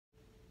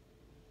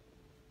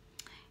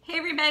Hey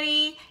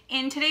everybody,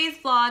 in today's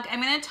vlog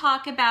I'm going to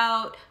talk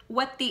about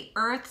what the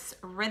Earth's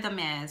rhythm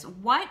is.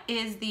 What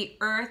is the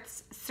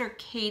Earth's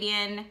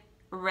circadian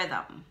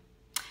rhythm?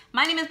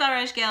 My name is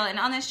Balraj Gill, and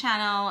on this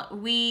channel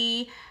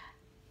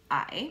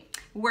I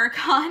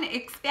work on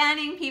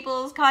expanding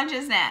people's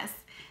consciousness.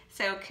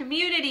 So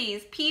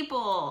communities,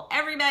 people,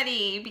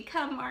 everybody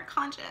become more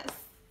conscious.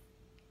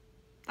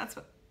 That's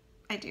what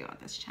I do on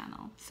this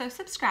channel. So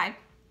subscribe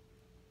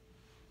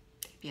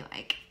if you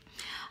like.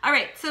 All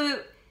right, so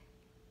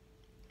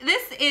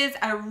this is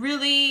a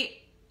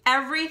really,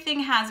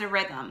 everything has a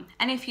rhythm.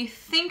 And if you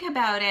think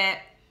about it,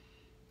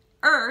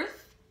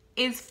 Earth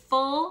is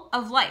full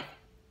of life.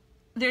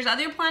 There's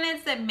other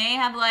planets that may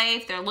have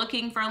life, they're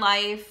looking for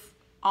life,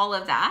 all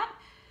of that.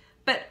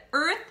 But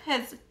Earth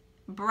has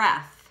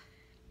breath,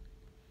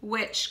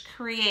 which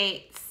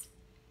creates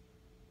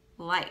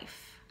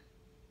life.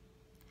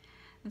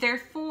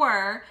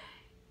 Therefore,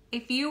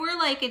 if you were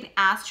like an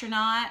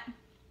astronaut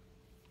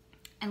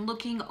and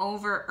looking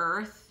over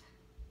Earth,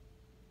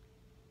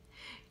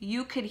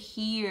 you could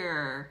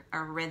hear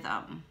a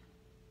rhythm.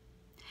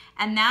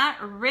 And that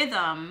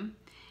rhythm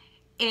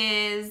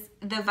is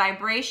the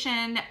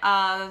vibration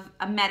of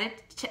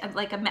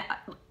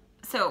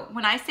so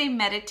when I say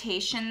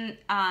meditation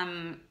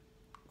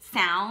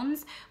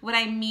sounds, what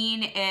I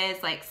mean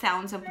is like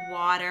sounds of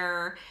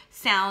water,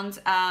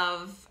 sounds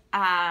of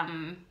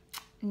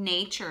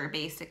nature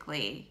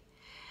basically.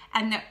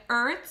 And the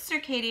Earth's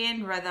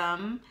circadian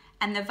rhythm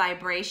and the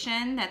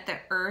vibration that the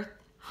Earth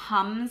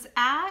hums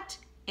at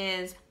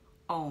is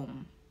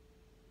Om.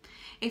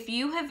 If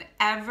you have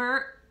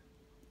ever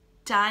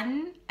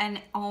done an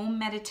Om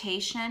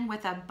meditation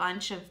with a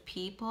bunch of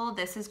people,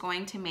 this is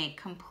going to make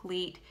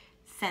complete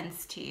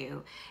sense to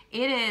you.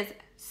 It is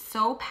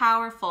so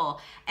powerful,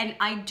 and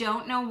I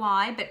don't know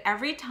why, but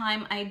every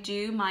time I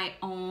do my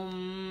Om,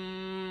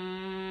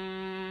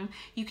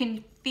 you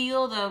can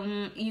feel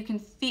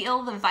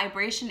the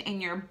vibration in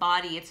your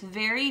body. It's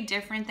very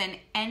different than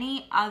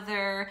any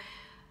other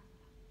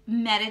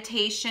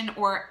meditation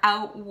or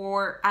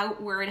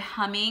outward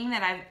humming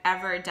that I've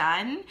ever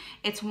done.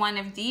 It's one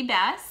of the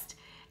best,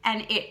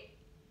 and it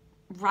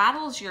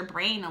rattles your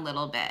brain a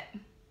little bit.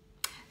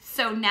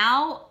 So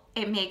now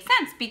it makes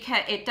sense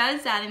because it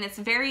does that, and it's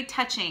very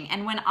touching.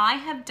 And when I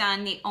have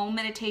done the Om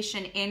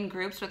meditation in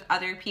groups with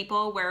other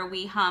people where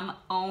we hum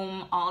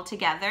Om all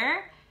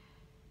together,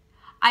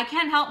 I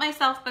can't help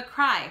myself but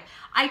cry.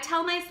 I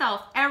tell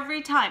myself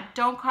every time,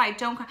 don't cry,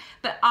 don't cry.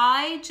 But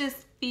I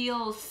just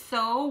feel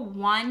so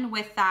one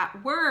with that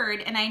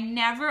word, and I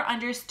never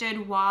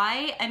understood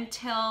why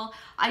until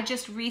I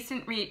just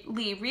recently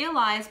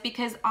realized,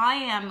 because I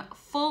am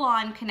full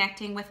on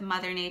connecting with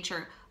Mother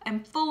Nature.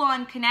 I'm full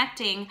on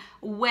connecting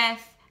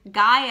with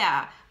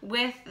Gaia,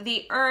 with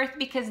the Earth,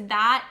 because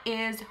that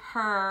is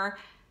her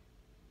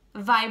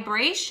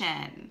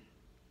vibration,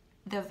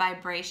 the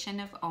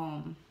vibration of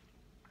Om.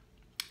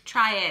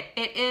 Try it.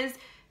 It is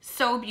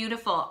so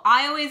beautiful.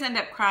 I always end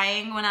up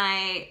crying when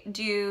I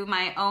do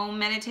my Om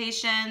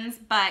meditations,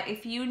 but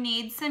if you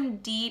need some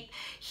deep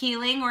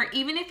healing, or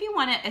even if you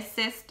want to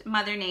assist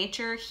Mother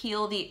Nature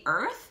heal the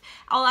Earth,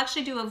 I'll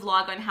actually do a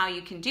vlog on how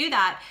you can do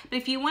that. But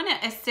if you want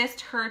to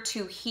assist her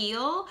to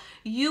heal,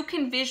 you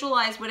can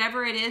visualize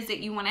whatever it is that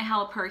you want to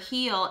help her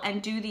heal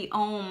and do the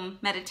Om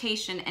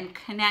meditation and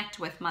connect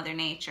with Mother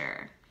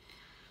Nature.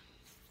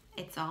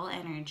 It's all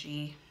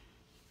energy.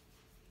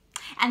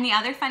 And the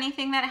other funny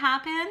thing that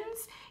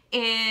happens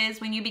is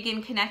when you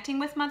begin connecting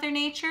with Mother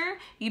Nature,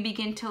 you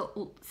begin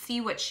to see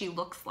what she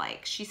looks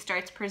like. She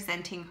starts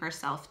presenting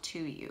herself to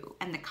you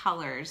and the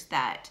colors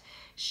that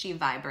she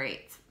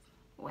vibrates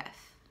with.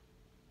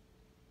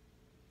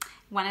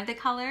 One of the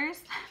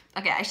colors,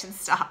 okay, I should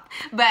stop,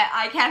 but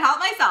I can't help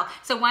myself.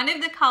 So one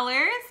of the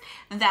colors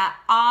that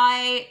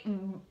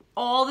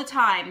all the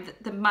time,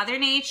 the Mother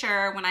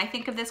Nature, when I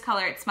think of this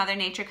color, it's Mother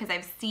Nature, because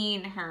I've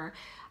seen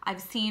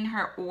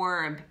her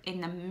orb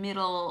in the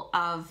middle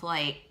of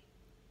like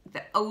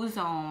the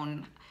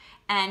ozone,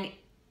 and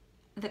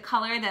the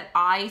color that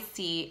I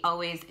see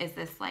always is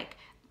this like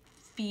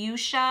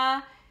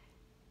fuchsia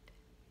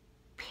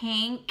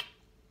pink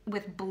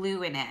with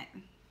blue in it,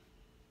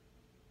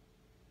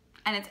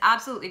 and it's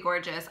absolutely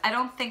gorgeous. I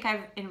don't think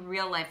I've in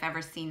real life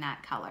ever seen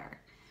that color.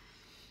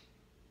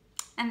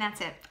 And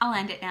that's it. I'll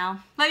end it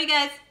now. Love you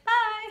guys.